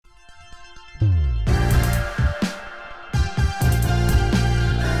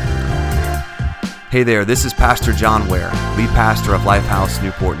Hey there, this is Pastor John Ware, lead pastor of Lifehouse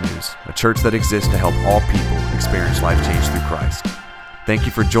Newport News, a church that exists to help all people experience life change through Christ. Thank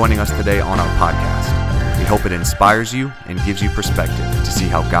you for joining us today on our podcast. We hope it inspires you and gives you perspective to see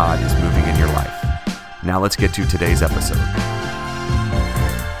how God is moving in your life. Now let's get to today's episode.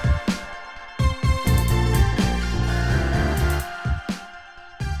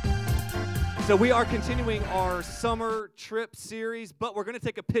 So we are continuing our summer trip series, but we're going to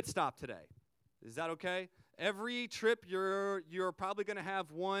take a pit stop today. Is that okay? Every trip, you're probably going to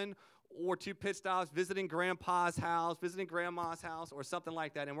have one or two pit stops, visiting grandpa's house, visiting grandma's house, or something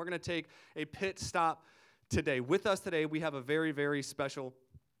like that. And we're going to take a pit stop today. With us today, we have a very, very special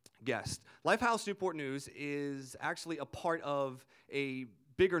guest. Lifehouse Newport News is actually a part of a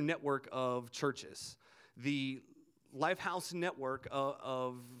bigger network of churches. The Lifehouse network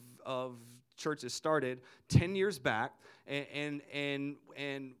of churches started 10 years back, and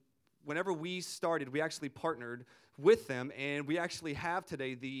whenever we started, we actually partnered with them, and we actually have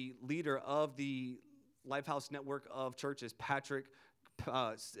today the leader of the Lifehouse network of churches, Pastor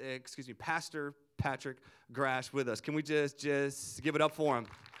Patrick Grash, with us. Can we just give it up for him?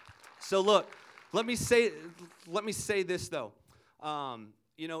 So look, let me say this though.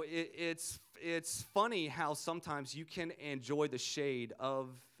 It's funny how sometimes you can enjoy the shade of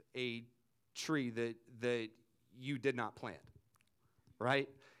a tree that you did not plant, right?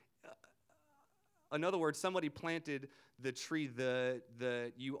 In other words, somebody planted the tree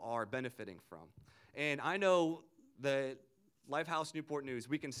that you are benefiting from. And I know that Lifehouse Newport News,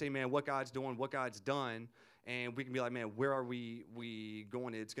 we can say, man, what God's doing, what God's done, and we can be like, man, where are we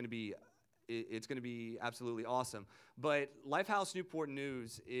going? It's going to be absolutely awesome. But Lifehouse Newport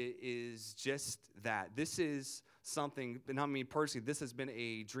News is just that. This is something, and I mean personally, this has been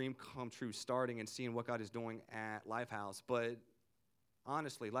a dream come true, starting and seeing what God is doing at Lifehouse. But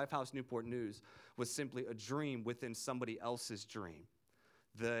honestly, Lifehouse Newport News was simply a dream within somebody else's dream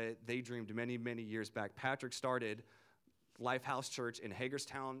that they dreamed many, many years back. Patrick started Lifehouse Church in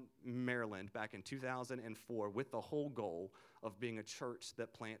Hagerstown, Maryland, back in 2004 with the whole goal of being a church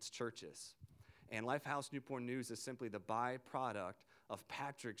that plants churches. And Lifehouse Newport News is simply the byproduct of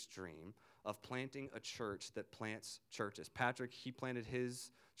Patrick's dream of planting a church that plants churches. Patrick, he planted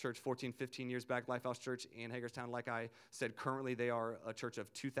his church 14, 15 years back, Lifehouse Church in Hagerstown. Like I said, currently they are a church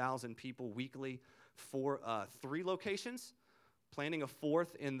of 2,000 people weekly for 3 locations, planning a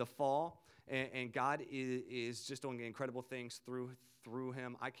 4th in the fall. And God is just doing incredible things through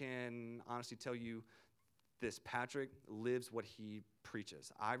him. I can honestly tell you this, Patrick lives what he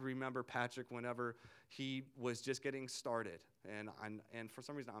preaches. I remember Patrick whenever he was just getting started, and for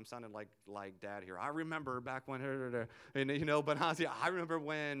some reason I'm sounding like dad here. I remember back when, but honestly, I remember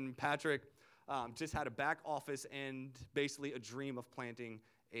when Patrick just had a back office and basically a dream of planting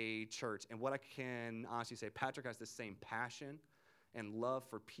a church. And what I can honestly say, Patrick has the same passion and love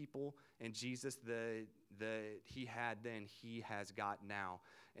for people and Jesus that he had then, he has got now.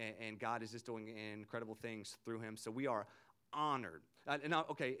 And God is just doing incredible things through him. So we are honored.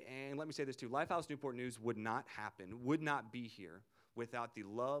 And let me say this too. Lifehouse Newport News would not be here without the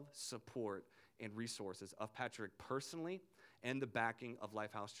love, support, and resources of Patrick personally and the backing of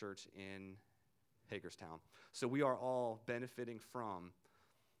Lifehouse Church in Hagerstown. So we are all benefiting from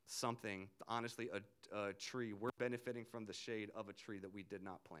something, honestly, a tree. We're benefiting from the shade of a tree that we did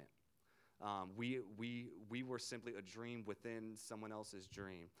not plant. We were simply a dream within someone else's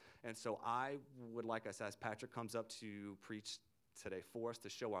dream. And so I would like us, as Patrick comes up to preach today for us, to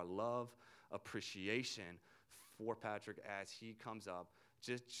show our love, appreciation for Patrick as he comes up,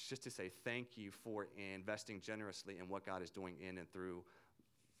 just to say thank you for investing generously in what God is doing in and through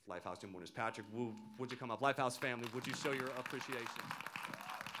Lifehouse Newport News. Patrick, would you come up? Lifehouse family, would you show your appreciation?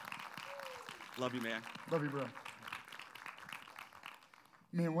 Love you, man. Love you, bro.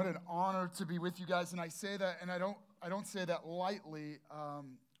 Man, what an honor to be with you guys. And I say that, and I don't say that lightly.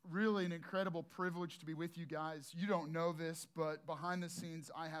 Really an incredible privilege to be with you guys. You don't know this, but behind the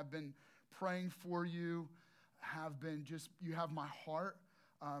scenes, I have been praying for you, you have my heart.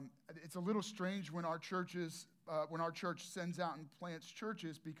 It's a little strange when our church sends out and plants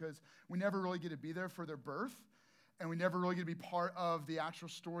churches, because we never really get to be there for their birth, and we never really get to be part of the actual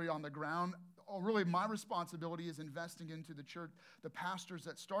story on the ground. Really, my responsibility is investing into the church, the pastors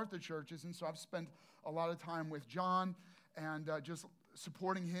that start the churches. And so I've spent a lot of time with John and just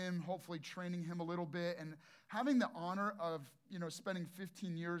supporting him, hopefully training him a little bit, and having the honor of, spending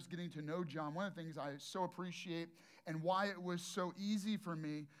 15 years getting to know John. One of the things I so appreciate and why it was so easy for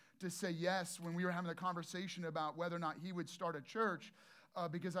me to say yes when we were having a conversation about whether or not he would start a church,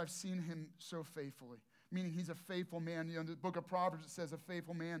 because I've seen him so faithfully. meaning he's a faithful man. You know, in the book of Proverbs, it says a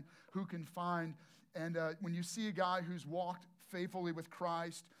faithful man who can find. And when you see a guy who's walked faithfully with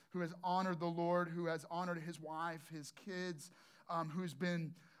Christ, who has honored the Lord, who has honored his wife, his kids, who's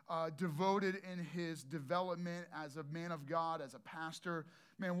been devoted in his development as a man of God, as a pastor,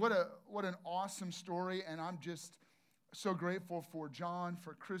 man, what an awesome story. And I'm just so grateful for John,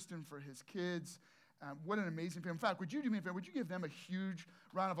 for Kristen, for his kids. What an amazing family. In fact, would you do me a favor? Would you give them a huge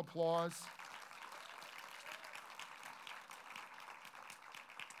round of applause?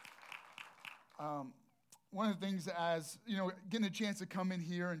 One of the things, as you know, getting a chance to come in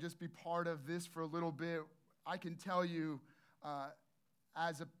here and just be part of this for a little bit, I can tell you,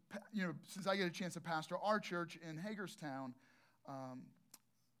 since I get a chance to pastor our church in Hagerstown,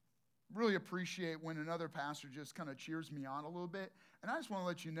 really appreciate when another pastor just kind of cheers me on a little bit. And I just want to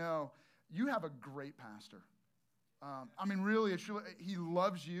let you know, you have a great pastor. Really, he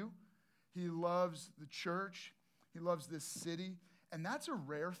loves you. He loves the church. He loves this city. And that's a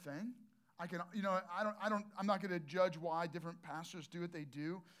rare thing. I'm not going to judge why different pastors do what they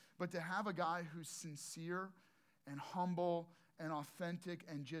do, but to have a guy who's sincere and humble and authentic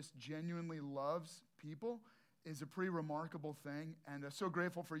and just genuinely loves people is a pretty remarkable thing. And so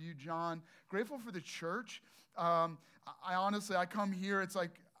grateful for you, John. Grateful for the church. I come here, it's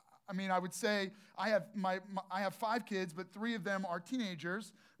like, I would say I have 5 kids, but 3 of them are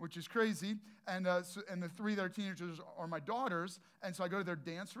teenagers, which is crazy. And the 3 that are teenagers are my daughters. And so I go to their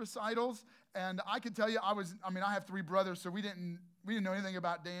dance recitals. And I can tell you, I have 3 brothers, so we didn't know anything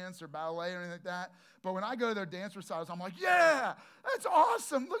about dance or ballet or anything like that. But when I go to their dance recitals, I'm like, yeah, that's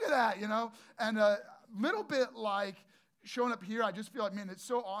awesome. Look at that, you know. And a little bit like showing up here, I just feel like, man, it's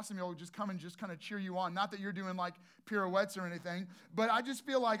so awesome. You'll just come and just kind of cheer you on. Not that you're doing like pirouettes or anything, but I just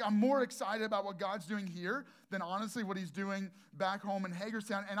feel like I'm more excited about what God's doing here than honestly what he's doing back home in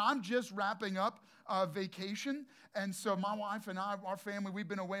Hagerstown. And I'm just wrapping up vacation. And so my wife and I, our family, we've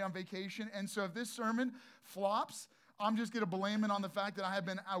been away on vacation. And so if this sermon flops, I'm just going to blame it on the fact that I have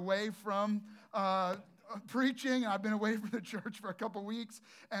been away from preaching. I've been away from the church for a couple weeks,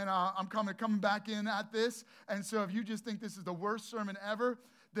 and I'm coming back in at this. And so if you just think this is the worst sermon ever,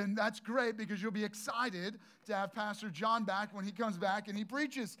 then that's great, because you'll be excited to have Pastor John back when he comes back and he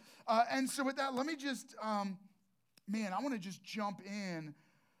preaches. And so with that, let me just, I want to just jump in,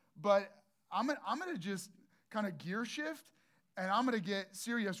 but I'm going to just kind of gear shift, and I'm going to get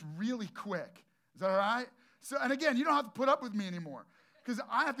serious really quick. Is that all right? So, and again, you don't have to put up with me anymore, because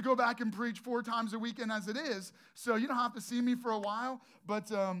I have to go back and preach 4 times a weekend as it is, so you don't have to see me for a while. But,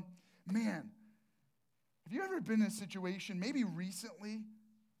 have you ever been in a situation, maybe recently,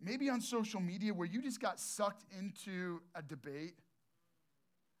 maybe on social media, where you just got sucked into a debate?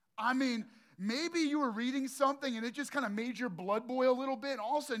 Maybe you were reading something and it just kind of made your blood boil a little bit, and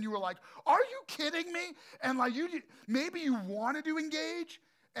all of a sudden you were like, are you kidding me? And like maybe you wanted to engage,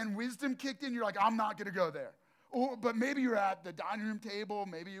 and wisdom kicked in. You're like, I'm not going to go there. But maybe you're at the dining room table.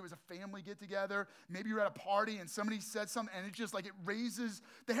 Maybe it was a family get-together. Maybe you're at a party and somebody said something, and it's just like it raises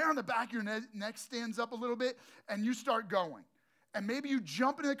the hair on the back of your neck stands up a little bit, and you start going. And maybe you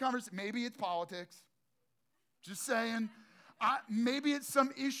jump into the conversation. Maybe it's politics. Just saying. Maybe it's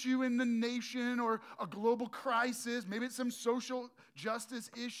some issue in the nation or a global crisis. Maybe it's some social justice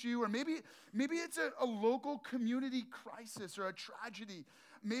issue, or maybe it's a local community crisis or a tragedy.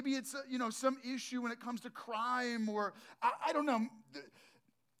 Maybe it's some issue when it comes to crime, or I don't know.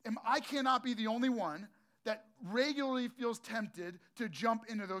 I cannot be the only one that regularly feels tempted to jump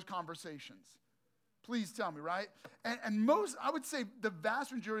into those conversations. Please tell me, right? And I would say the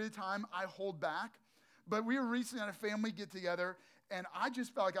vast majority of the time I hold back. But we were recently at a family get-together, and I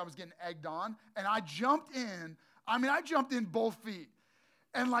just felt like I was getting egged on, and I jumped in. I jumped in both feet.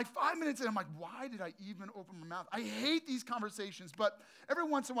 And like 5 minutes in, I'm like, why did I even open my mouth? I hate these conversations, but every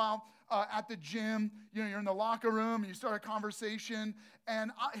once in a while at the gym, you're in the locker room, and you start a conversation,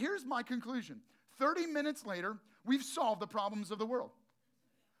 and here's my conclusion. 30 minutes later, we've solved the problems of the world.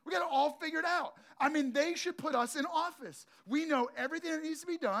 We got it all figured out. They should put us in office. We know everything that needs to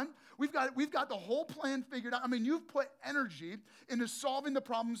be done. We've got the whole plan figured out. You've put energy into solving the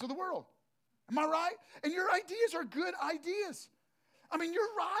problems of the world. Am I right? And your ideas are good ideas.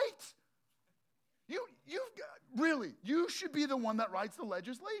 You're right. You should be the one that writes the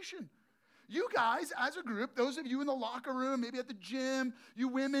legislation. You guys, as a group, those of you in the locker room, maybe at the gym, you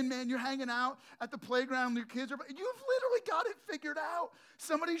women, man, you're hanging out at the playground, your kids you've literally got it figured out.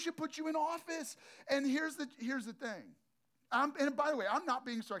 Somebody should put you in office. And here's the thing. And by the way, I'm not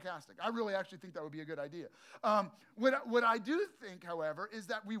being sarcastic. I really actually think that would be a good idea. What I do think, however, is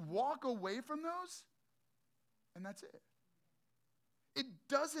that we walk away from those, and that's it. It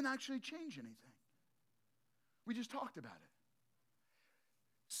doesn't actually change anything. We just talked about it.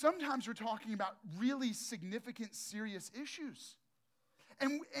 Sometimes we're talking about really significant, serious issues.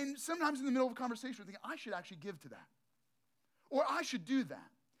 And sometimes in the middle of a conversation, we're thinking, I should actually give to that. Or I should do that.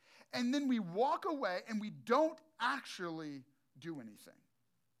 And then we walk away and we don't actually do anything.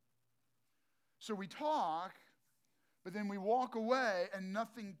 So we talk, but then we walk away and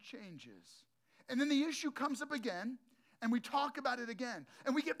nothing changes. And then the issue comes up again, and we talk about it again.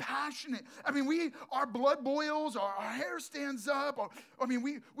 And we get passionate. I mean, our blood boils, our hair stands up.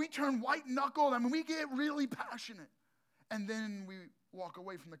 We turn white-knuckled. I mean, we get really passionate. And then we walk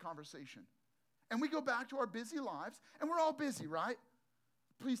away from the conversation. And we go back to our busy lives, and we're all busy, right?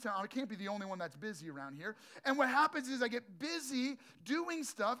 Please tell me, I can't be the only one that's busy around here. And what happens is I get busy doing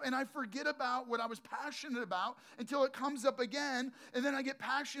stuff, and I forget about what I was passionate about until it comes up again, and then I get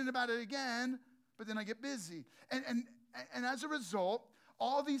passionate about it again, but then I get busy. And as a result,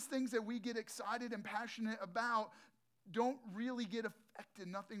 all these things that we get excited and passionate about don't really get affected.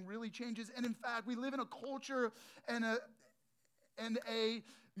 Nothing really changes. And in fact, we live in a culture and a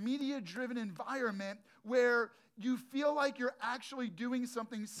media-driven environment where you feel like you're actually doing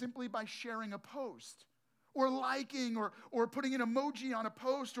something simply by sharing a post or liking or putting an emoji on a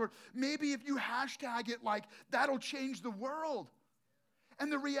post, or maybe if you hashtag it, like, that'll change the world.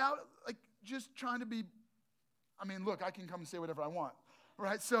 And the reality, like, just trying to be, look, I can come and say whatever I want,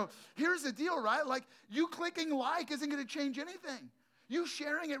 right? So here's the deal, right? Like, you clicking like isn't going to change anything. You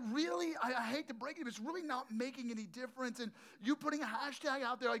sharing it really, I hate to break it, but it's really not making any difference. And you putting a hashtag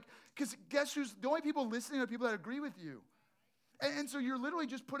out there, like, because guess who's, the only people listening are people that agree with you. And so you're literally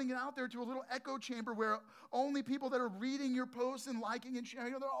just putting it out there to a little echo chamber where only people that are reading your posts and liking and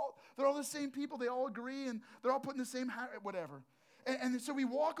sharing, they're all the same people. They all agree, and they're all putting the same, whatever. And so we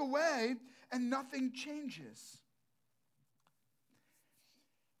walk away, and nothing changes.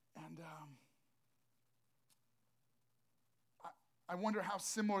 And I wonder how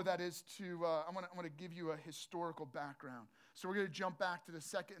similar that is to, I want to give you a historical background. So we're going to jump back to the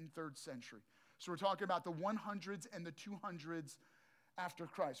 2nd and 3rd century. So we're talking about the 100s and the 200s after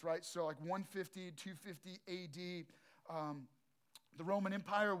Christ, right? So like 150, 250 AD. The Roman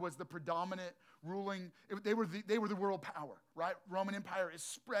Empire was the predominant ruling. They were the world power, right? Roman Empire is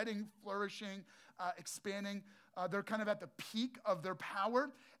spreading, flourishing, expanding. They're kind of at the peak of their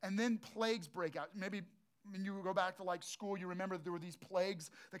power, and then plagues break out. Maybe when you go back to like school, you remember that there were these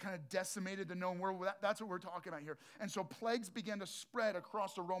plagues that kind of decimated the known world. That's what we're talking about here. And so plagues began to spread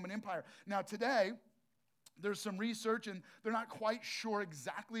across the Roman Empire. Now today, there's some research, and they're not quite sure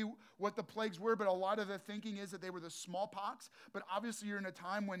exactly what the plagues were, but a lot of the thinking is that they were the smallpox. But obviously, you're in a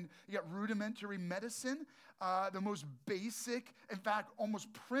time when you got rudimentary medicine, the most basic, in fact,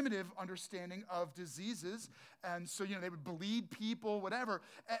 almost primitive understanding of diseases. And so, they would bleed people, whatever.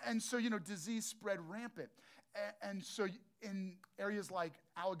 And so, disease spread rampant. And so in areas like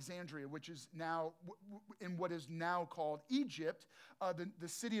Alexandria, which is now in what is now called Egypt, the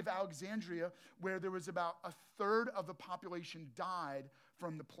city of Alexandria, where there was about a third of the population died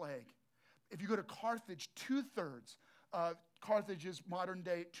from the plague. If you go to Carthage, 2/3, Carthage is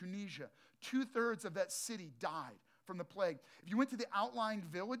modern-day Tunisia, 2/3 of that city died from the plague. If you went to the outlying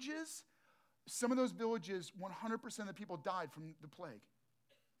villages, some of those villages, 100% of the people died from the plague.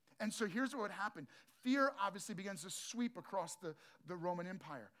 And so here's what would happen. Fear obviously begins to sweep across the Roman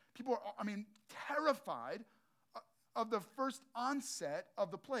Empire. People are, terrified of the first onset of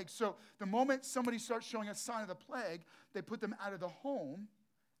the plague. So the moment somebody starts showing a sign of the plague, they put them out of the home,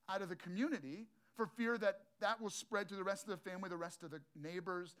 out of the community, for fear that will spread to the rest of the family, the rest of the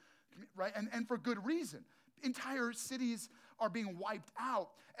neighbors, right? And for good reason. Entire cities are being wiped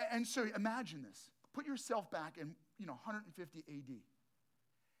out. And so imagine this. Put yourself back in 150 AD.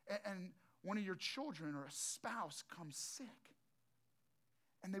 And one of your children or a spouse comes sick.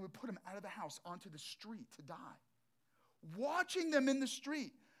 And they would put them out of the house onto the street to die. Watching them in the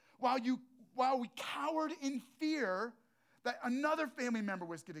street while we cowered in fear that another family member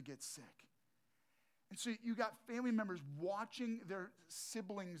was going to get sick. And so you got family members watching their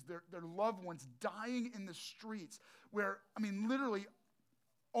siblings, their loved ones dying in the streets where, literally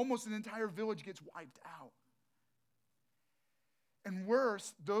almost an entire village gets wiped out. And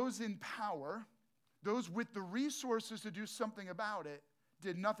worse, those in power, those with the resources to do something about it,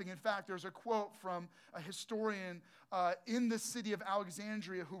 did nothing. In fact, there's a quote from a historian in the city of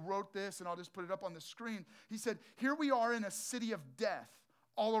Alexandria who wrote this, and I'll just put it up on the screen. He said, "Here we are in a city of death.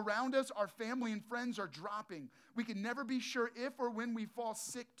 All around us, our family and friends are dropping. We can never be sure if or when we fall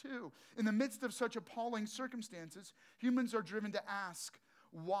sick too. In the midst of such appalling circumstances, humans are driven to ask,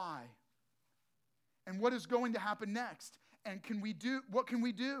 why? And what is going to happen next? And what can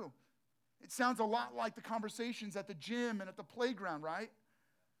we do? It sounds a lot like the conversations at the gym and at the playground, right?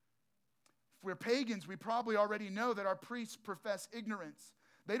 If we're pagans, we probably already know that our priests profess ignorance.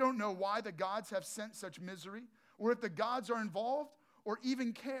 They don't know why the gods have sent such misery, or if the gods are involved, or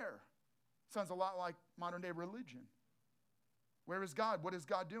even care. Sounds a lot like modern-day religion. Where is God? What is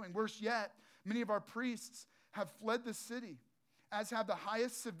God doing? Worse yet, many of our priests have fled the city, as have the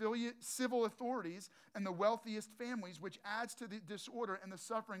highest civil authorities and the wealthiest families, which adds to the disorder and the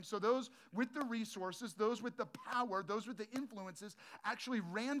suffering. So those with the resources, those with the power, those with the influences, actually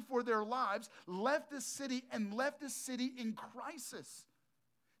ran for their lives, left the city, and left the city in crisis.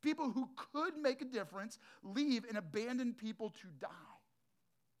 People who could make a difference leave and abandon people to die.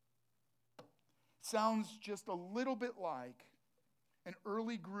 Sounds just a little bit like an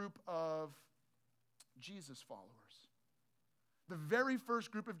early group of Jesus followers. The very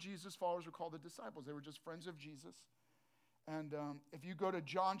first group of Jesus followers were called the disciples. They were just friends of Jesus. And if you go to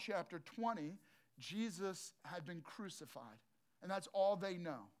John chapter 20, Jesus had been crucified. And that's all they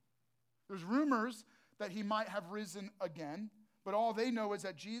know. There's rumors that he might have risen again, but all they know is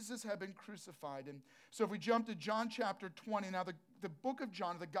that Jesus had been crucified. And so if we jump to John chapter 20, now the book of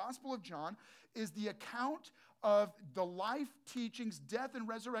John, the Gospel of John, is the account of the life, teachings, death, and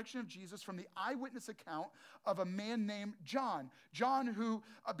resurrection of Jesus from the eyewitness account of a man named John. John, who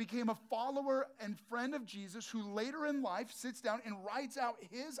became a follower and friend of Jesus, who later in life sits down and writes out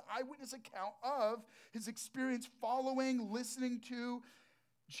his eyewitness account of his experience following, listening to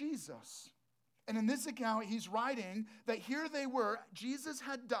Jesus. And in this account, he's writing that here they were, Jesus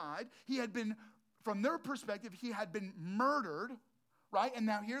had died, he had been, from their perspective, he had been murdered, right? And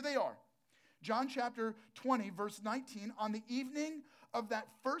now here they are. John chapter 20, verse 19, on the evening of that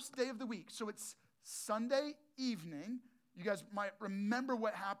first day of the week. So it's Sunday evening. You guys might remember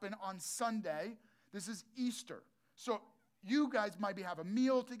what happened on Sunday. This is Easter. So you guys might have a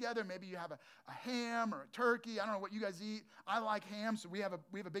meal together. Maybe you have a ham or a turkey. I don't know what you guys eat. I like ham, so we have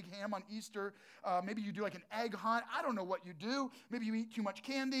a big ham on Easter. Maybe you do like an egg hunt. I don't know what you do. Maybe you eat too much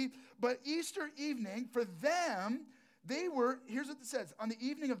candy. But Easter evening, for them, here's what it says, on the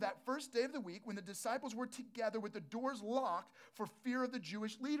evening of that first day of the week, when the disciples were together with the doors locked for fear of the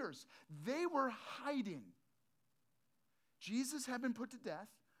Jewish leaders, they were hiding. Jesus had been put to death.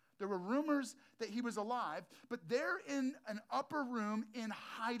 There were rumors that he was alive, but they're in an upper room in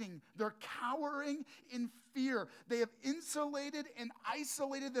hiding. They're cowering in fear. They have insulated and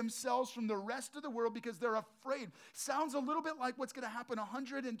isolated themselves from the rest of the world because they're afraid. Sounds a little bit like what's going to happen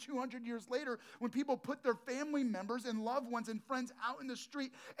 100 and 200 years later when people put their family members and loved ones and friends out in the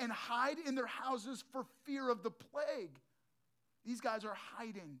street and hide in their houses for fear of the plague. These guys are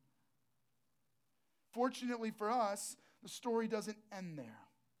hiding. Fortunately for us, the story doesn't end there.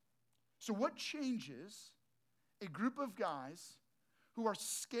 So what changes a group of guys who are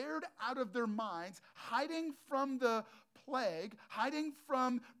scared out of their minds, hiding from the plague, hiding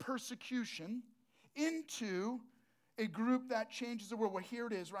from persecution, into a group that changes the world? Well, here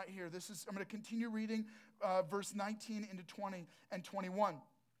it is right here. I'm going to continue reading verse 19 into 20 and 21.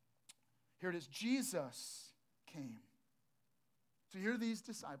 Here it is. Jesus came. So here are these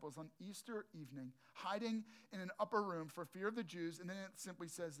disciples on Easter evening, hiding in an upper room for fear of the Jews, and then it simply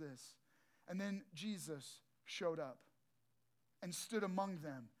says this. And then Jesus showed up and stood among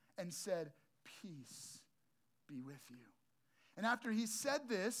them and said, "Peace be with you." And after he said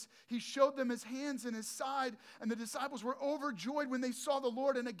this, he showed them his hands and his side, and the disciples were overjoyed when they saw the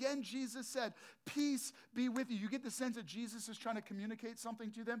Lord. And again, Jesus said, "Peace be with you." You get the sense that Jesus is trying to communicate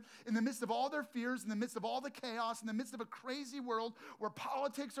something to them. In the midst of all their fears, in the midst of all the chaos, in the midst of a crazy world where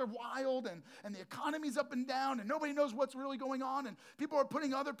politics are wild and the economy's up and down and nobody knows what's really going on and people are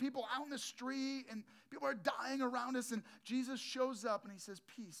putting other people out in the street and people are dying around us, and Jesus shows up and he says,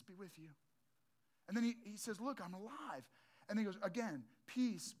 "Peace be with you." And then he says, "Look, I'm alive." And then he goes, again,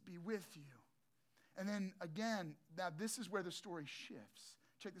 "Peace be with you." And then again, now this is where the story shifts.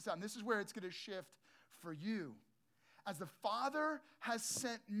 Check this out. And this is where it's going to shift for you. "As the Father has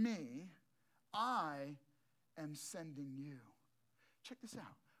sent me, I am sending you." Check this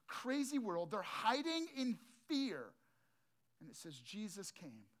out. Crazy world. They're hiding in fear. And it says Jesus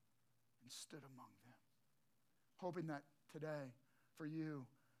came and stood among them. Hoping that today, for you,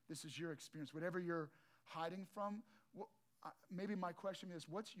 this is your experience. Whatever you're hiding from, maybe my question is,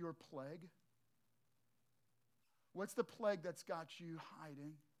 what's your plague? What's the plague that's got you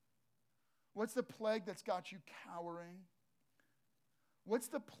hiding? What's the plague that's got you cowering? What's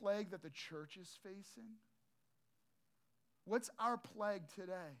the plague that the church is facing? What's our plague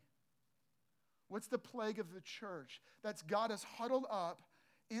today? What's the plague of the church that's got us huddled up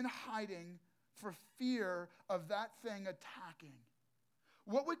in hiding for fear of that thing attacking?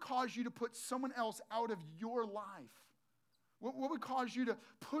 What would cause you to put someone else out of your life? What would cause you to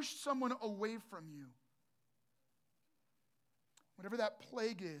push someone away from you? Whatever that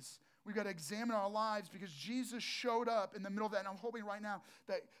plague is, we've got to examine our lives because Jesus showed up in the middle of that. And I'm hoping right now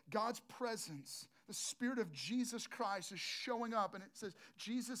that God's presence, the Spirit of Jesus Christ is showing up. And it says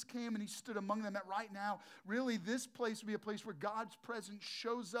Jesus came and he stood among them. That right now, really this place will be a place where God's presence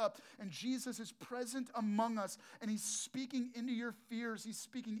shows up. And Jesus is present among us. And he's speaking into your fears. He's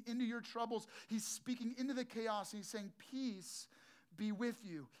speaking into your troubles. He's speaking into the chaos. And he's saying, peace be with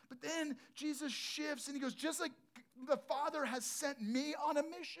you. But then Jesus shifts and he goes, just like the Father has sent me on a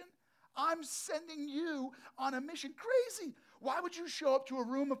mission, I'm sending you on a mission. Crazy. Why would you show up to a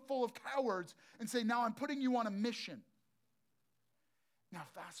room full of cowards and say, now I'm putting you on a mission? Now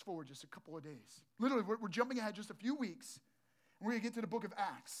fast forward just a couple of days. Literally, we're jumping ahead just a few weeks, and we're going to get to the book of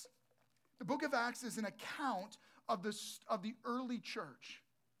Acts. The book of Acts is an account of the early church.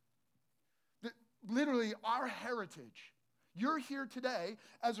 Literally, our heritage. You're here today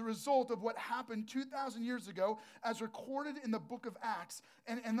as a result of what happened 2,000 years ago as recorded in the book of Acts.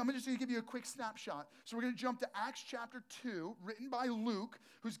 And I'm just going to give you a quick snapshot. So we're going to jump to Acts chapter 2, written by Luke,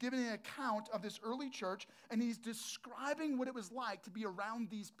 who's giving an account of this early church, and he's describing what it was like to be around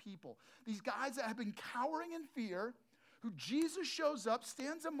these people. These guys that have been cowering in fear, who Jesus shows up,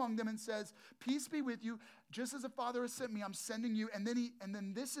 stands among them and says, peace be with you. Just as the Father has sent me, I'm sending you. And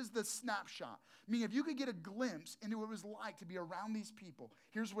then this is the snapshot. I mean, if you could get a glimpse into what it was like to be around these people,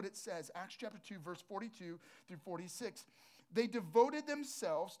 here's what it says. Acts chapter 2, verse 42 through 46. They devoted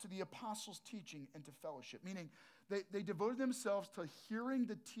themselves to the apostles' teaching and to fellowship, meaning they devoted themselves to hearing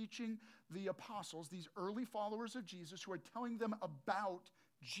the teaching, the apostles, these early followers of Jesus who are telling them about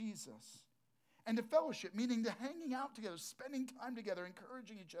Jesus. And to fellowship, meaning to hanging out together, spending time together,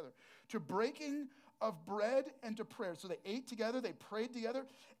 encouraging each other, to breaking of bread and to prayer. So they ate together, they prayed together.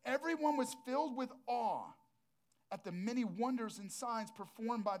 Everyone was filled with awe at the many wonders and signs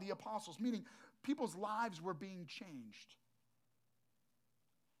performed by the apostles, meaning people's lives were being changed.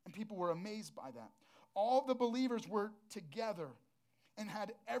 And people were amazed by that. All the believers were together and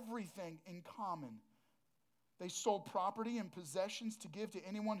had everything in common. They sold property and possessions to give to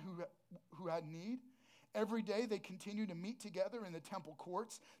anyone who had need. Every day they continued to meet together in the temple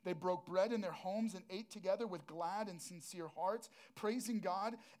courts. They broke bread in their homes and ate together with glad and sincere hearts, praising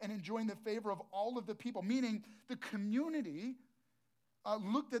God and enjoying the favor of all of the people, meaning the community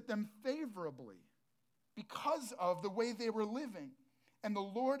looked at them favorably because of the way they were living. And the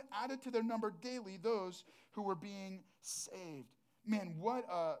Lord added to their number daily those who were being saved. Man, what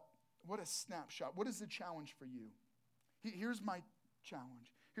a snapshot. What is the challenge for you? Here's my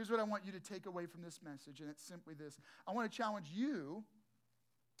challenge. Here's what I want you to take away from this message, and it's simply this. I want to challenge you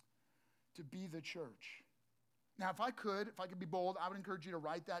to be the church. Now, if I could be bold, I would encourage you to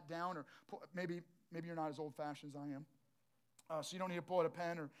write that down, or maybe you're not as old-fashioned as I am. So you don't need to pull out a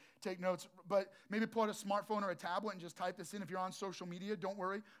pen or take notes, but maybe pull out a smartphone or a tablet and just type this in. If you're on social media, don't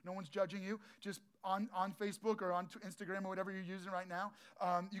worry. No one's judging you. Just on Facebook or on Instagram or whatever you're using right now,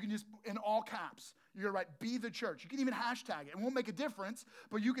 you can just, in all caps, you're going to write, be the church. You can even hashtag it. It won't make a difference,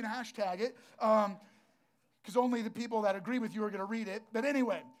 but you can hashtag it because only the people that agree with you are going to read it. But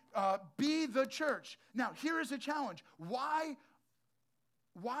anyway, be the church. Now, here is a challenge. Why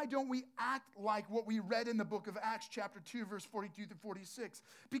don't we act like what we read in the book of Acts chapter 2, verse 42 to 46?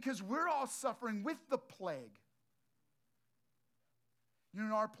 Because we're all suffering with the plague. You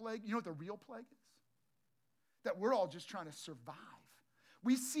know our plague? You know what the real plague is? That we're all just trying to survive.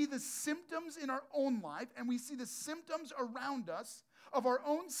 We see the symptoms in our own life, and we see the symptoms around us of our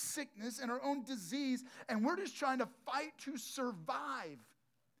own sickness and our own disease, and we're just trying to fight to survive.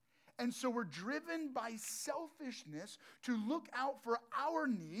 And so we're driven by selfishness to look out for our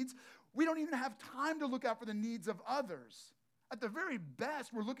needs. We don't even have time to look out for the needs of others. At the very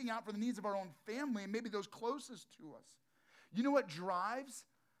best, we're looking out for the needs of our own family and maybe those closest to us. You know what drives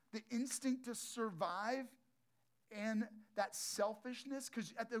the instinct to survive and that selfishness?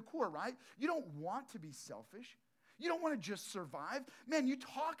 Because at the core, right, you don't want to be selfish. You don't want to just survive. Man, you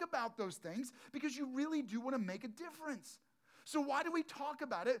talk about those things because you really do want to make a difference. So why do we talk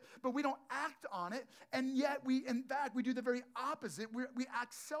about it, but we don't act on it? And yet we do the very opposite. We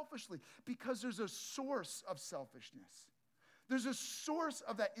act selfishly because there's a source of selfishness. There's a source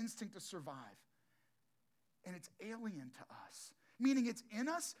of that instinct to survive. And it's alien to us, meaning it's in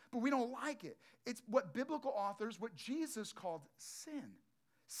us, but we don't like it. It's what biblical authors, what Jesus called sin.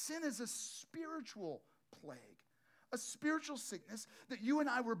 Sin is a spiritual plague, a spiritual sickness that you and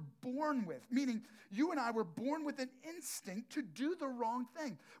I were born with, meaning you and I were born with an instinct to do the wrong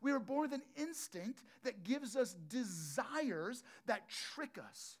thing. We were born with an instinct that gives us desires that trick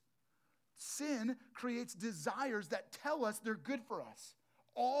us. Sin creates desires that tell us they're good for us.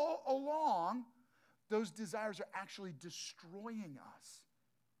 All along, those desires are actually destroying us.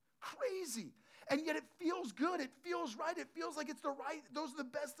 Crazy. And yet it feels good. It feels right. It feels like it's those are the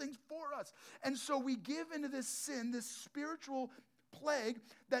best things for us. And so we give into this sin, this spiritual plague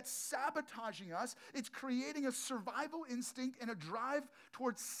that's sabotaging us. It's creating a survival instinct and a drive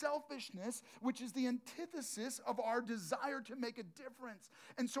towards selfishness, which is the antithesis of our desire to make a difference.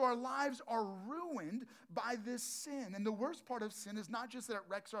 And so our lives are ruined by this sin. And the worst part of sin is not just that it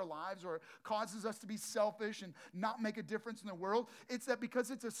wrecks our lives or causes us to be selfish and not make a difference in the world. It's that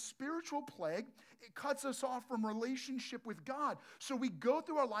because it's a spiritual plague, it cuts us off from relationship with God. So we go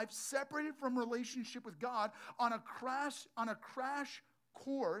through our life separated from relationship with God on a crash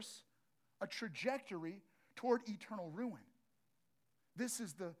course, a trajectory toward eternal ruin. This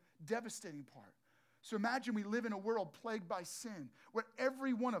is the devastating part. So imagine we live in a world plagued by sin, where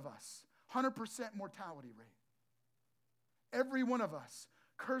every one of us, 100% mortality rate. Every one of us,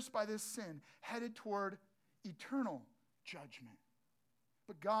 cursed by this sin, headed toward eternal judgment.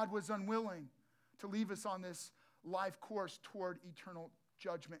 But God was unwilling to leave us on this life course toward eternal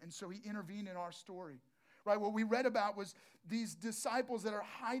judgment. And so he intervened in our story. Right? What we read about was these disciples that are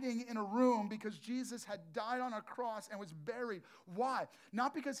hiding in a room because Jesus had died on a cross and was buried. Why?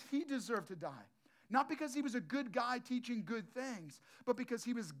 Not because he deserved to die. Not because he was a good guy teaching good things, but because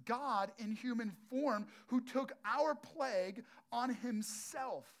he was God in human form who took our plague on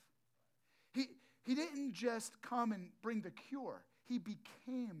himself. He didn't just come and bring the cure. He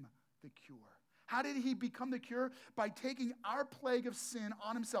became the cure. How did he become the cure? By taking our plague of sin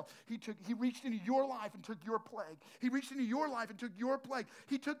on himself. He reached into your life and took your plague. He reached into your life and took your plague.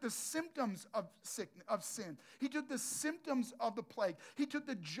 He took the symptoms of sin. He took the symptoms of the plague. He took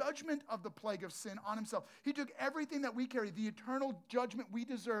the judgment of the plague of sin on himself. He took everything that we carry, the eternal judgment we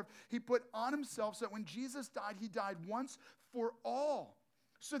deserve, he put on himself so that when Jesus died, he died once for all.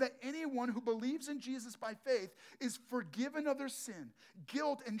 So that anyone who believes in Jesus by faith is forgiven of their sin,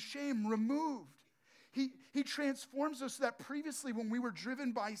 guilt and shame removed. He transforms us so that previously when we were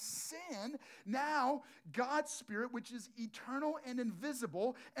driven by sin, now God's Spirit, which is eternal and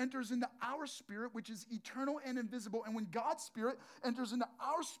invisible, enters into our spirit, which is eternal and invisible. And when God's Spirit enters into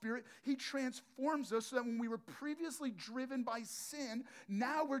our spirit, he transforms us so that when we were previously driven by sin,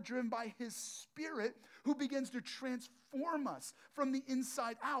 now we're driven by his Spirit, who begins to transform us from the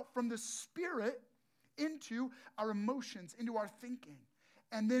inside out, from the Spirit into our emotions, into our thinking.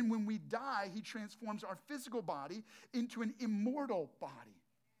 And then when we die, he transforms our physical body into an immortal body.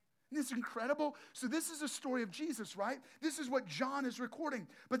 Isn't this incredible? So this is a story of Jesus, right? This is what John is recording.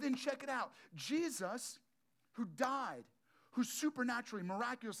 But then check it out. Jesus, who died, who supernaturally,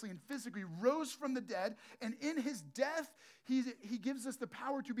 miraculously, and physically rose from the dead, and in his death, he gives us the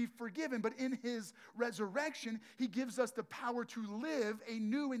power to be forgiven, but in his resurrection, he gives us the power to live a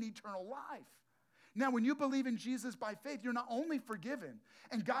new and eternal life. Now, when you believe in Jesus by faith, you're not only forgiven,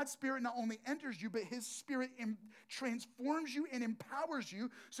 and God's Spirit not only enters you, but his Spirit transforms you and empowers you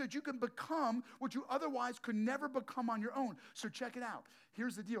so that you can become what you otherwise could never become on your own. So check it out.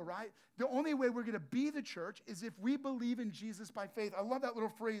 Here's the deal, right? The only way we're going to be the church is if we believe in Jesus by faith. I love that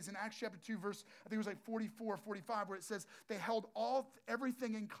little phrase in Acts chapter 2, verse, I think it was like 44, 45, where it says they held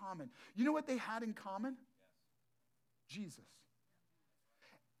everything in common. You know what they had in common? Jesus.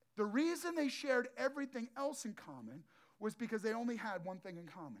 The reason they shared everything else in common was because they only had one thing in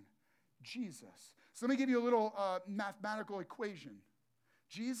common, Jesus. So let me give you a little mathematical equation.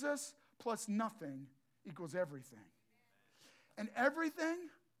 Jesus plus nothing equals everything. And everything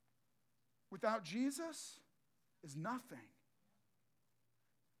without Jesus is nothing.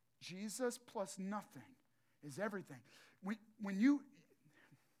 Jesus plus nothing is everything. When you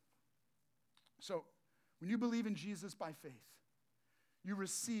believe in Jesus by faith, you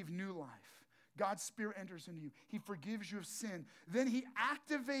receive new life. God's Spirit enters into you. He forgives you of sin. Then he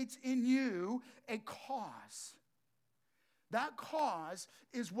activates in you a cause. That cause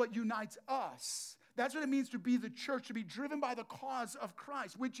is what unites us. That's what it means to be the church, to be driven by the cause of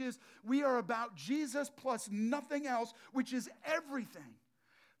Christ, which is we are about Jesus plus nothing else, which is everything.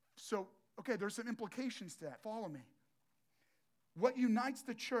 So, okay, there's some implications to that. Follow me. What unites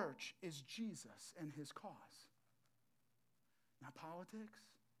the church is Jesus and his cause. Not politics,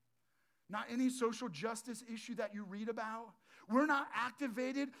 not any social justice issue that you read about. We're not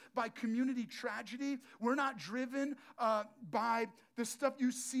activated by community tragedy. We're not driven by the stuff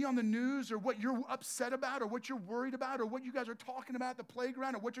you see on the news or what you're upset about or what you're worried about or what you guys are talking about at the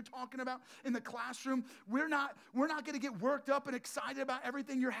playground or what you're talking about in the classroom. We're not going to get worked up and excited about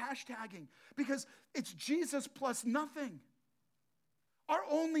everything you're hashtagging because it's Jesus plus nothing. Our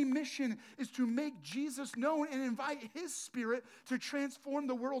only mission is to make Jesus known and invite his Spirit to transform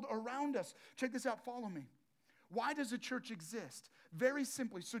the world around us. Check this out, follow me. Why does a church exist? Very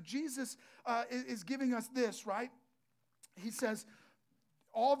simply. So Jesus is giving us this, right? He says,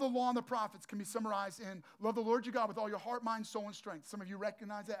 all the law and the prophets can be summarized in love the Lord your God with all your heart, mind, soul, and strength. Some of you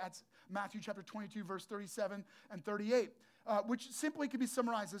recognize that. That's Matthew chapter 22, verse 37 and 38, which simply can be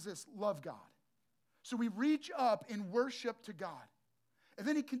summarized as this, love God. So we reach up in worship to God. And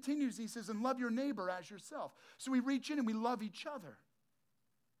then he continues, he says, and love your neighbor as yourself. So we reach in and we love each other.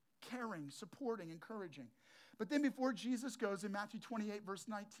 Caring, supporting, encouraging. But then before Jesus goes, in Matthew 28, verse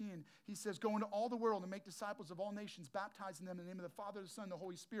 19, he says, go into all the world and make disciples of all nations, baptizing them in the name of the Father, the Son, and the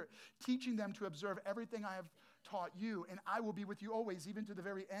Holy Spirit, teaching them to observe everything I have taught you, and I will be with you always, even to the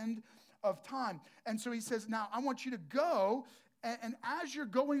very end of time. And so he says, now I want you to go, and as you're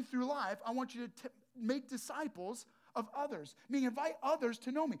going through life, I want you to make disciples of others, meaning invite others to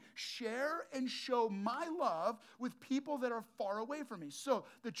know me. Share and show my love with people that are far away from me. So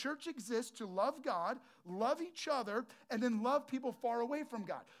the church exists to love God, love each other, and then love people far away from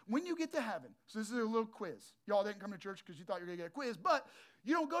God. When you get to heaven, so this is a little quiz. Y'all didn't come to church because you thought you were going to get a quiz, but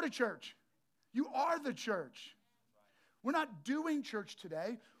you don't go to church. You are the church. We're not doing church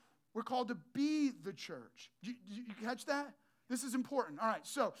today. We're called to be the church. You catch that? This is important. All right,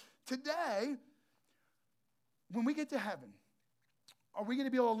 so today, when we get to heaven, are we going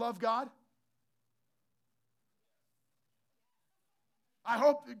to be able to love God? I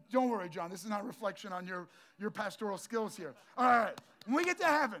hope, don't worry, John, this is not a reflection on your pastoral skills here. All right, when we get to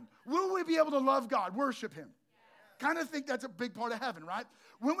heaven, will we be able to love God, worship him? Kind of think that's a big part of heaven, right?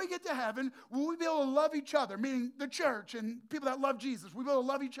 When we get to heaven, will we be able to love each other, meaning the church and people that love Jesus? Will we be able to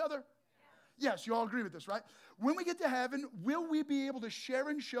love each other? Yes, you all agree with this, right? When we get to heaven, will we be able to share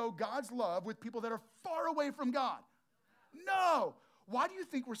and show God's love with people that are far away from God? No. Why do you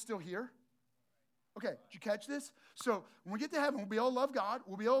think we're still here? Okay, did you catch this? So when we get to heaven, we'll be able to love God.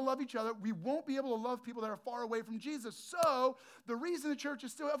 We'll be able to love each other. We won't be able to love people that are far away from Jesus. So the reason the church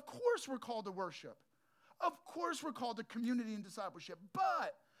is still, of course we're called to worship. Of course we're called to community and discipleship.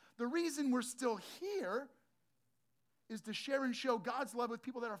 But the reason we're still here is to share and show God's love with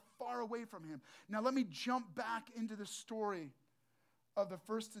people that are far away from him. Now let me jump back into the story of the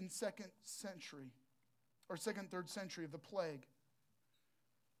 1st and 2nd century, or 2nd, 3rd century of the plague.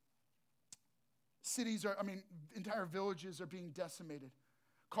 Entire villages are being decimated.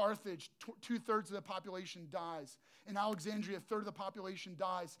 Carthage, 2/3 of the population dies. In Alexandria, 1/3 of the population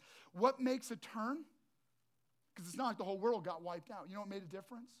dies. What makes a turn? Because it's not like the whole world got wiped out. You know what made a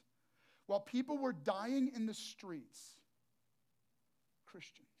difference? While people were dying in the streets,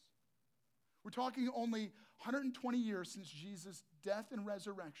 Christians. We're talking only 120 years since Jesus' death and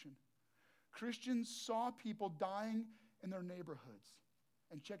resurrection. Christians saw people dying in their neighborhoods.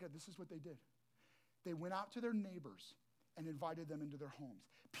 And check it, this is what they did. They went out to their neighbors and invited them into their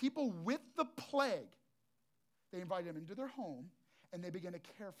homes. People with the plague, they invited them into their home and they began to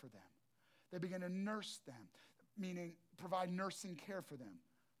care for them. They began to nurse them, meaning provide nursing care for them.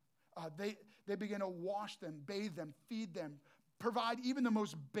 They began to wash them, bathe them, feed them, provide even the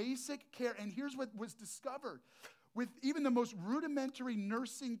most basic care. And here's what was discovered. With even the most rudimentary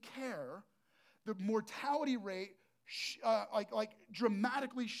nursing care, the mortality rate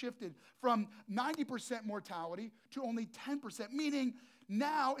dramatically shifted from 90% mortality to only 10%, meaning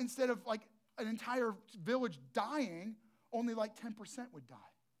now instead of like an entire village dying, only like 10% would die.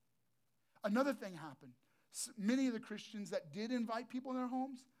 Another thing happened. Many of the Christians that did invite people in their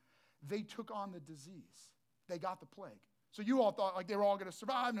homes, they took on the disease. They got the plague. So you all thought like they were all going to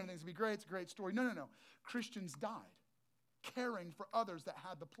survive and everything's going to be great. It's a great story. No. Christians died caring for others that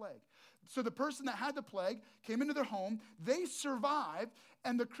had the plague. So the person that had the plague came into their home, they survived,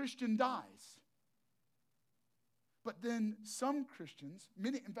 and the Christian dies. But then some Christians,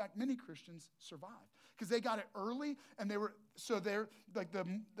 many Christians survived because they got it early, and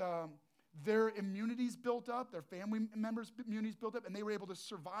their immunities built up, their family members' immunities built up, and they were able to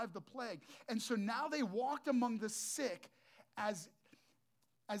survive the plague. And so now they walked among the sick as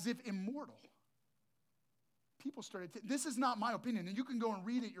if immortal. People started, this is not my opinion, and you can go and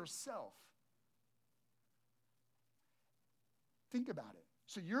read it yourself. Think about it.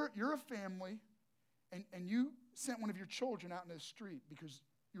 So you're a family, and you sent one of your children out in the street because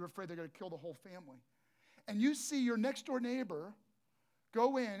you were afraid they're going to kill the whole family. and you see your next door neighbor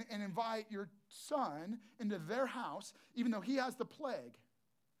go in and invite your son into their house, even though he has the plague,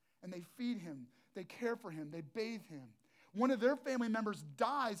 and they feed him, they care for him, they bathe him. One of their family members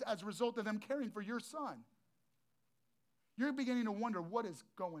dies as a result of them caring for your son. You're beginning to wonder what is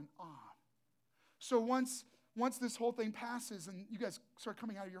going on. So once this whole thing passes and you guys start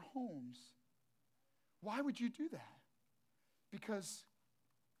coming out of your homes, why would you do that? Because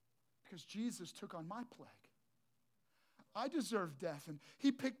Jesus took on my plague. I deserve death, and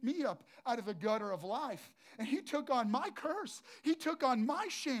he picked me up out of the gutter of life, and he took on my curse. He took on my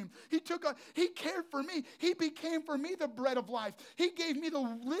shame. He cared for me. He became for me the bread of life. He gave me the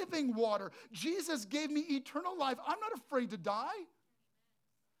living water. Jesus gave me eternal life. I'm not afraid to die.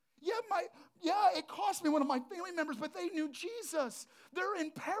 Yeah, it cost me one of my family members, but they knew Jesus. They're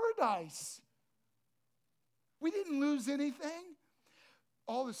in paradise. We didn't lose anything.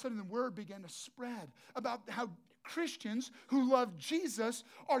 All of a sudden, the word began to spread about how Christians who love Jesus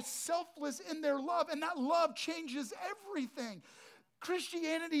are selfless in their love, and that love changes everything.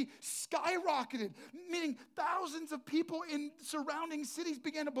 Christianity skyrocketed, meaning thousands of people in surrounding cities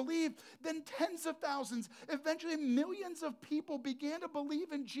began to believe, then tens of thousands, eventually millions of people began to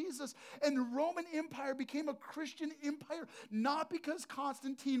believe in Jesus, and the Roman Empire became a Christian empire, not because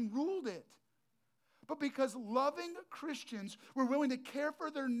Constantine ruled it, but because loving Christians were willing to care for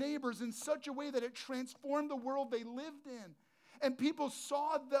their neighbors in such a way that it transformed the world they lived in. And people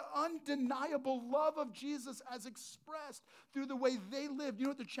saw the undeniable love of Jesus as expressed through the way they lived. You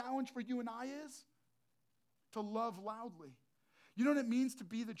know what the challenge for you and I is? To love loudly. You know what it means to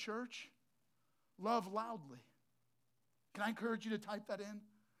be the church? Love loudly. Can I encourage you to type that in?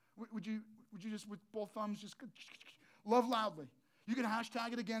 Would you just, with both thumbs, just love loudly? You can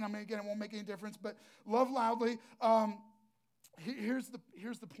hashtag it again. It won't make any difference. But love loudly. Here's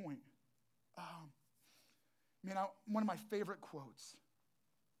the point. One of my favorite quotes.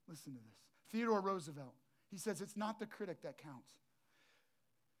 Listen to this. Theodore Roosevelt. He says, "It's not the critic that counts.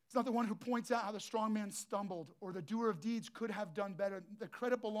 It's not the one who points out how the strong man stumbled or the doer of deeds could have done better. The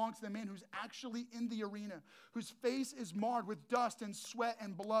credit belongs to the man who's actually in the arena, whose face is marred with dust and sweat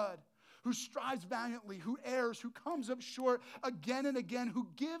and blood, who strives valiantly, who errs, who comes up short again and again, who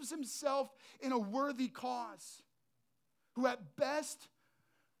gives himself in a worthy cause, who at best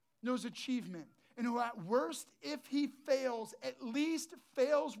knows achievement, and who at worst, if he fails, at least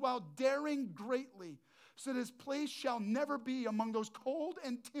fails while daring greatly, so that his place shall never be among those cold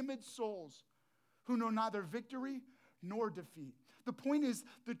and timid souls who know neither victory nor defeat." The point is,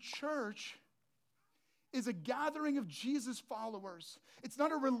 the church is a gathering of Jesus followers. It's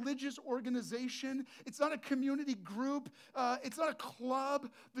not a religious organization. It's not a community group. It's not a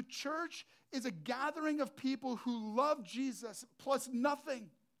club. The church is a gathering of people who love Jesus plus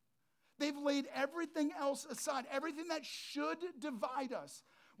nothing. They've laid everything else aside. Everything that should divide us,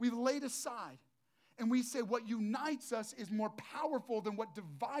 we've laid aside. And we say what unites us is more powerful than what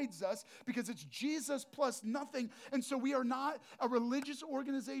divides us because it's Jesus plus nothing. And so we are not a religious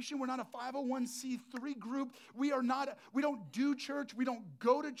organization. We're not a 501c3 group. We don't do church. We don't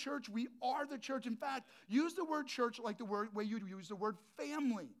go to church. We are the church. In fact, use the word church like the way you use the word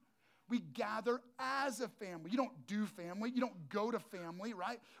family. We gather as a family. You don't do family. You don't go to family,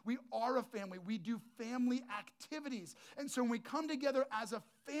 right? We are a family. We do family activities. And so when we come together as a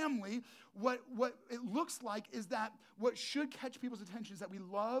family, what it looks like is that what should catch people's attention is that we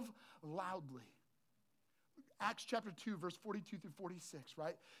love loudly. Acts chapter 2, verse 42 through 46,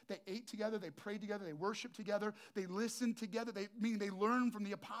 right? They ate together, they prayed together, they worshiped together, they listened together, meaning they learned from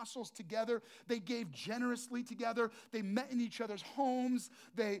the apostles together, they gave generously together, they met in each other's homes,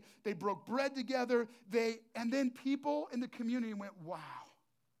 they broke bread together, and then people in the community went, wow.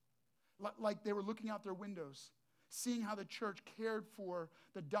 Like they were looking out their windows, seeing how the church cared for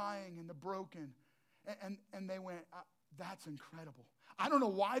the dying and the broken, and they went, that's incredible. I don't know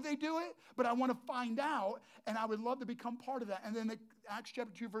why they do it, but I want to find out, and I would love to become part of that. And then Acts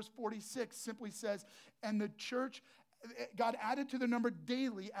chapter 2, verse 46 simply says, and the church, God added to the number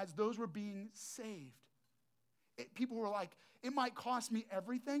daily as those were being saved. People were like, it might cost me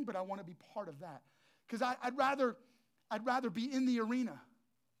everything, but I want to be part of that. Because I'd rather be in the arena,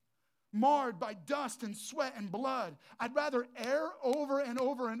 marred by dust and sweat and blood. I'd rather err over and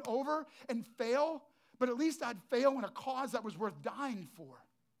over and over and fail, but at least I'd fail in a cause that was worth dying for.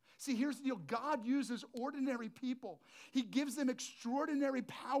 See, here's the deal. God uses ordinary people. He gives them extraordinary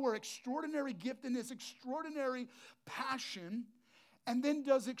power, extraordinary giftedness, extraordinary passion, and then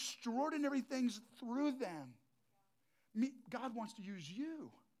does extraordinary things through them. God wants to use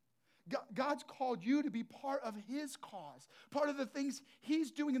you. God's called you to be part of his cause, part of the things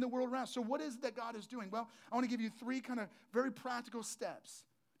he's doing in the world around. So what is it that God is doing? Well, I want to give you 3 kind of very practical steps.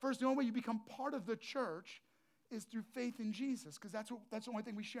 First, the only way you become part of the church is through faith in Jesus, because that's the only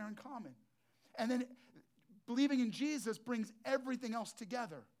thing we share in common. And then believing in Jesus brings everything else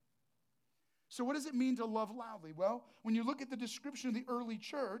together. So what does it mean to love loudly? Well, when you look at the description of the early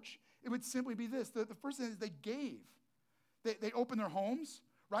church, it would simply be this. The first thing is they gave. They opened their homes,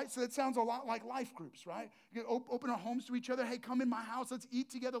 right? So that sounds a lot like life groups, right? You open our homes to each other. Hey, come in my house. Let's eat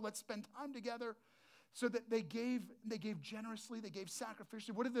together. Let's spend time together. So that they gave generously. They gave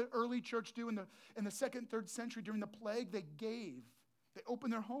sacrificially. What did the early church do in the 2nd and 3rd century during the plague? They gave. They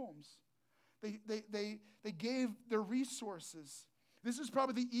opened their homes. They gave their resources. This is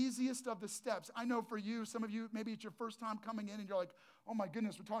probably the easiest of the steps. I know for you, some of you, maybe it's your first time coming in and you're like, oh my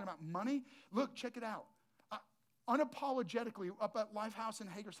goodness, we're talking about money? Look, check it out. Unapologetically, up at Lifehouse in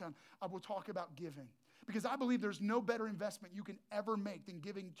Hagerstown, I will talk about giving. Because I believe there's no better investment you can ever make than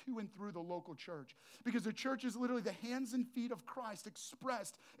giving to and through the local church. Because the church is literally the hands and feet of Christ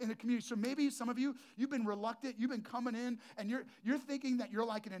expressed in the community. So maybe some of you, you've been reluctant, you've been coming in, and you're thinking that you're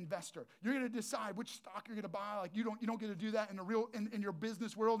like an investor. You're going to decide which stock you're going to buy. Like you don't get to do that in your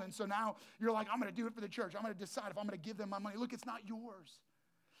business world. And so now you're like, I'm going to do it for the church. I'm going to decide if I'm going to give them my money. Look, it's not yours.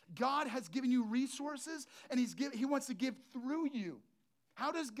 God has given you resources, and he wants to give through you.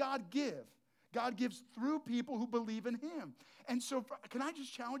 How does God give? God gives through people who believe in him. And so can I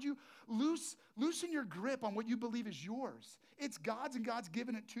just challenge you? Loosen your grip on what you believe is yours. It's God's, and God's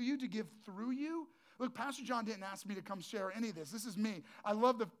given it to you to give through you. Look, Pastor John didn't ask me to come share any of this. This is me. I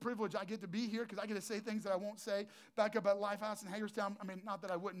love the privilege I get to be here because I get to say things that I won't say back up at Lifehouse in Hagerstown. I mean, not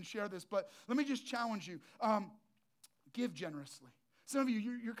that I wouldn't share this, but let me just challenge you. Give generously. Some of you,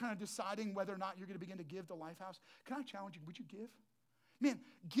 you're kind of deciding whether or not you're going to begin to give to Lifehouse. Can I challenge you? Would you give? Man,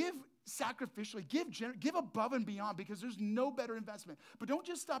 give sacrificially, give above and beyond, because there's no better investment. But don't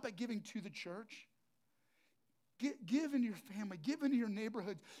just stop at giving to the church. Give into your family, give into your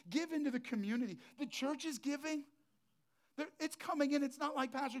neighborhood, give into the community. The church is giving. It's coming in. It's not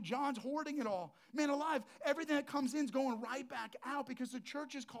like Pastor John's hoarding it all. Man alive, everything that comes in is going right back out because the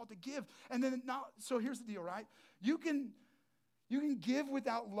church is called to give. And then so here's the deal, right? You can give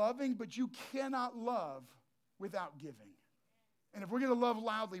without loving, but you cannot love without giving. And if we're going to love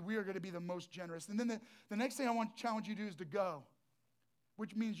loudly, we are going to be the most generous. And then the next thing I want to challenge you to do is to go,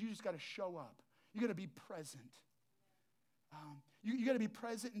 which means you just got to show up. You got to be present. You got to be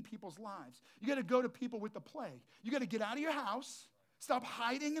present in people's lives. You got to go to people with the plague. You got to get out of your house, stop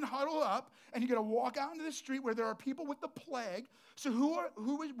hiding and huddle up, and you got to walk out into the street where there are people with the plague. So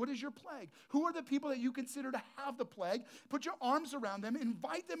what is your plague? Who are the people that you consider to have the plague? Put your arms around them,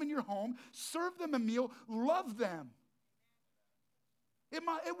 invite them in your home, serve them a meal, love them.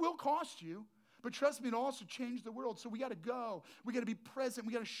 It will cost you, but trust me, it'll also change the world. So we got to go. We got to be present.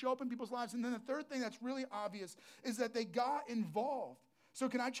 We got to show up in people's lives. And then the third thing that's really obvious is that they got involved. So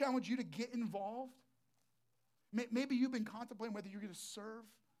can I challenge you to get involved? Maybe you've been contemplating whether you're going to serve.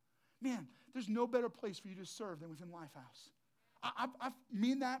 Man, there's no better place for you to serve than within Lifehouse. I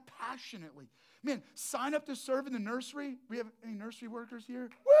mean that passionately. Man, sign up to serve in the nursery. We have any nursery workers here?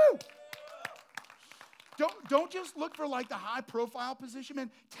 Woo! Don't just look for like the high profile position,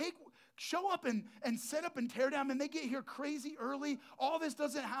 man. Show up and set up and tear down. Man, they get here crazy early. All this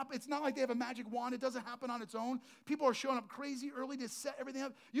doesn't happen. It's not like they have a magic wand. It doesn't happen on its own. People are showing up crazy early to set everything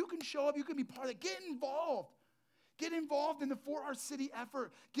up. You can show up. You can be part of it. Get involved. Get involved in the 4 Our City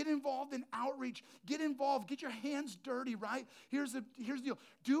effort. Get involved in outreach. Get involved. Get your hands dirty, right? Here's the deal.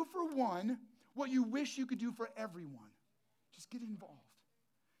 Do for one what you wish you could do for everyone. Just get involved.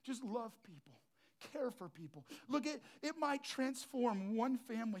 Just love people. Care for people. Look, it might transform one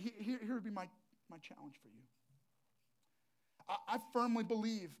family. Here would be my challenge for you. I firmly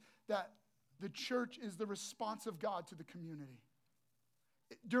believe that the church is the response of God to the community.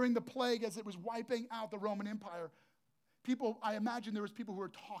 During the plague, as it was wiping out the Roman Empire, I imagine there was people who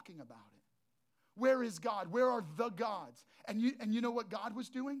were talking about it. Where is God? Where are the gods? And you know what God was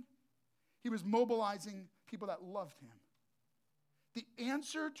doing? He was mobilizing people that loved him. The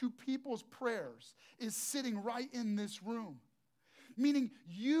answer to people's prayers is sitting right in this room. Meaning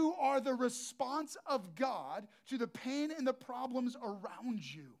you are the response of God to the pain and the problems around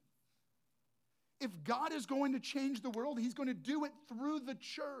you. If God is going to change the world, he's going to do it through the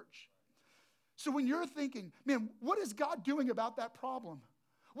church. So when you're thinking, man, what is God doing about that problem?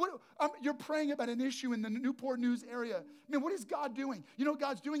 You're praying about an issue in the Newport News area. Man, what is God doing? You know what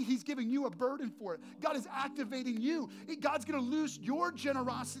God's doing? He's giving you a burden for it. God is activating you. God's going to loose your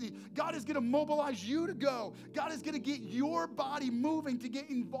generosity. God is going to mobilize you to go. God is going to get your body moving to get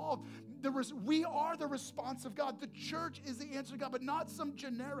involved. We are the response of God. The church is the answer to God, but not some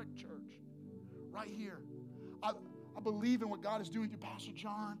generic church. Right here. I believe in what God is doing through Pastor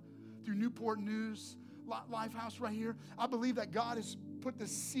John, through Newport News, Lifehouse right here. I believe that God has put the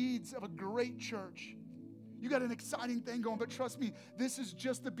seeds of a great church. You got an exciting thing going, but trust me, this is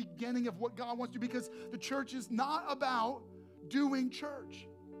just the beginning of what God wants to do, because the church is not about doing church,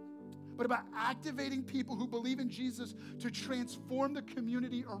 but about activating people who believe in Jesus to transform the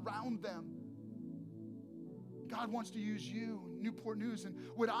community around them. God wants to use you, Newport News. And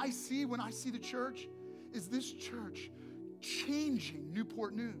what I see when I see the church is this church changing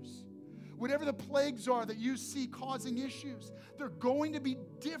Newport News. Whatever the plagues are that you see causing issues, they're going to be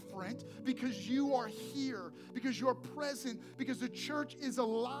different because you are here, because you're present, because the church is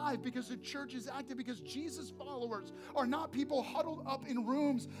alive, because the church is active, because Jesus followers are not people huddled up in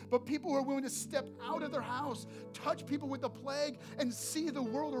rooms, but people who are willing to step out of their house, touch people with the plague, and see the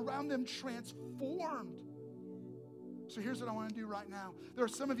world around them transformed. So here's what I want to do right now. There are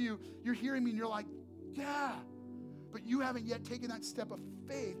some of you, you're hearing me and you're like, yeah, but you haven't yet taken that step of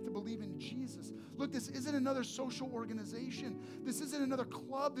faith to believe in Jesus. Look, this isn't another social organization. This isn't another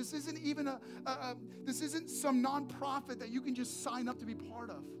club. This isn't even this isn't some nonprofit that you can just sign up to be part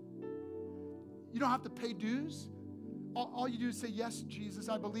of. You don't have to pay dues. All you do is say, yes, Jesus,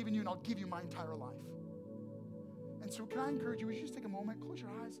 I believe in you, and I'll give you my entire life. And so can I encourage you, would you just take a moment, close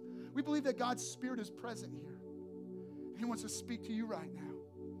your eyes. We believe that God's Spirit is present here. He wants to speak to you right now.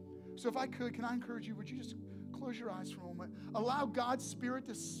 So if I could, can I encourage you, would you just close your eyes for a moment. Allow God's Spirit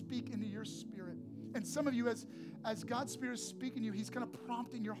to speak into your spirit. And some of you, as God's Spirit is speaking to you, He's kind of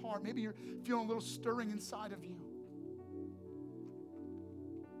prompting your heart. Maybe you're feeling a little stirring inside of you.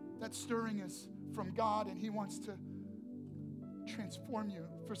 That stirring is from God, and He wants to transform you.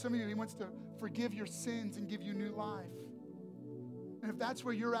 For some of you, He wants to forgive your sins and give you new life. And if that's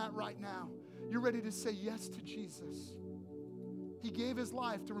where you're at right now, you're ready to say yes to Jesus. He gave His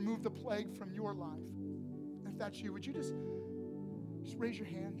life to remove the plague from your life. If that's you, would you just raise your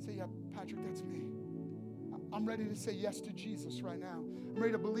hand and say, yeah, Patrick, that's me. I'm ready to say yes to Jesus right now. I'm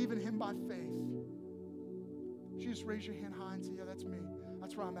ready to believe in Him by faith. Would you just raise your hand high and say, yeah, that's me.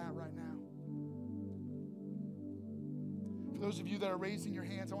 That's where I'm at right now. For those of you that are raising your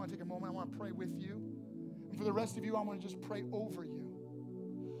hands, I want to take a moment. I want to pray with you. And for the rest of you, I want to just pray over you.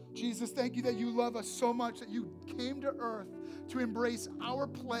 Jesus, thank you that you love us so much that you came to earth to embrace our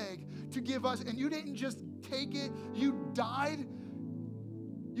plague, to give us, and you didn't just take it, you died,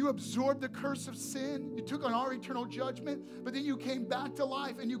 you absorbed the curse of sin, you took on our eternal judgment, but then you came back to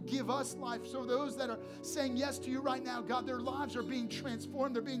life and you give us life. So those that are saying yes to you right now, God, their lives are being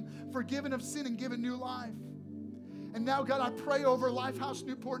transformed, they're being forgiven of sin and given new life. And now, God, I pray over Lifehouse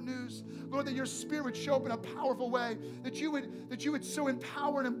Newport News, Lord, that your Spirit would show up in a powerful way, that you would so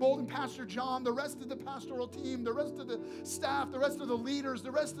empower and embolden Pastor John, the rest of the pastoral team, the rest of the staff, the rest of the leaders,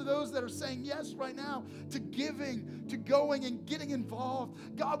 the rest of those that are saying yes right now to giving, to going and getting involved.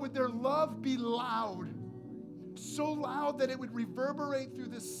 God, would their love be loud, so loud that it would reverberate through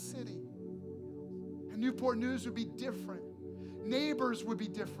this city. And Newport News would be different. Neighbors would be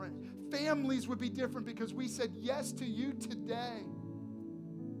different. Families would be different because we said yes to you today.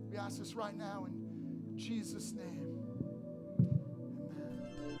 We ask this right now in Jesus' name.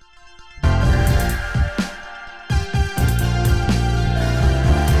 Amen.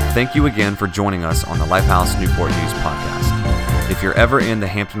 Thank you again for joining us on the Lifehouse Newport News podcast. If you're ever in the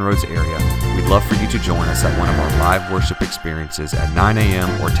Hampton Roads area, we'd love for you to join us at one of our live worship experiences at 9 a.m.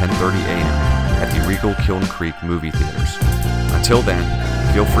 or 10:30 a.m. at the Regal Kiln Creek movie theaters. Until then,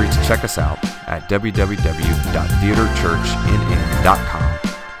 feel free to check us out at www.theaterchurchnn.com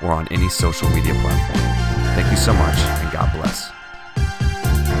or on any social media platform. Thank you so much, and God bless.